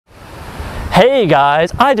Hey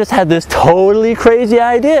guys, I just had this totally crazy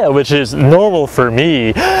idea, which is normal for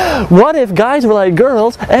me. What if guys were like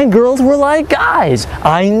girls and girls were like guys?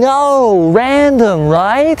 I know, random,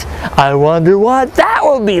 right? I wonder what that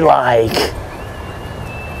would be like.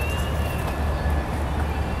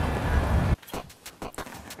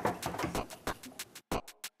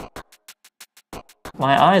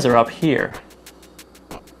 My eyes are up here.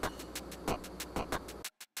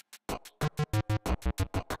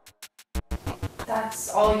 That's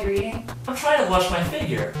all you're eating? I'm trying to watch my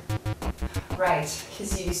figure. Right,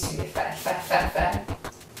 because you used to be fat.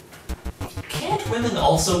 Can't women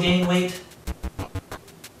also gain weight?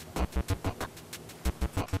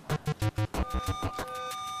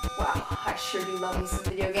 Wow, I sure do love me some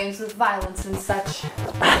video games with violence and such.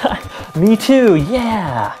 Me too,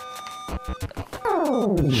 yeah.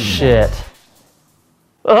 Shit.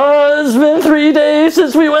 Oh, it's been 3 days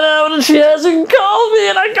since we went out and she hasn't called me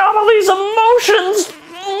and I got all these emotions.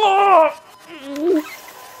 I mean,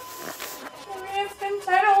 it's been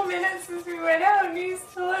 10 whole minutes since we went out and he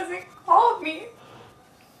still hasn't called me.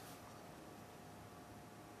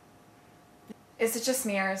 Is it just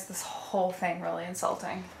me or is this whole thing really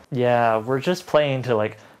insulting? Yeah, we're just playing to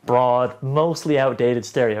like broad, mostly outdated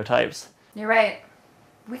stereotypes. You're right.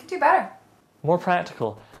 We can do better. More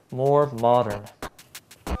practical, more modern.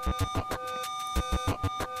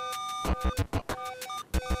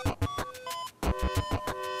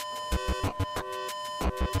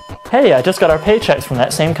 Hey, I just got our paychecks from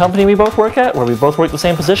that same company we both work at, where we both work the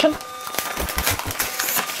same position.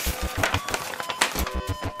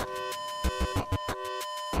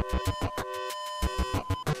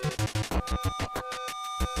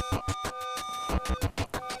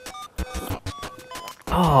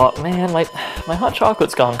 Oh man, my hot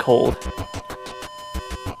chocolate's gone cold.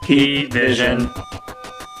 Heat vision.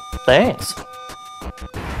 Thanks.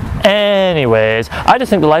 Anyways, I just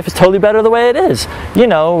think the life is totally better the way it is. You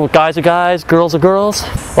know, guys are guys, girls are girls.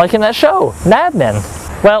 Like in that show, Mad Men.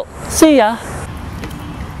 Well, see ya.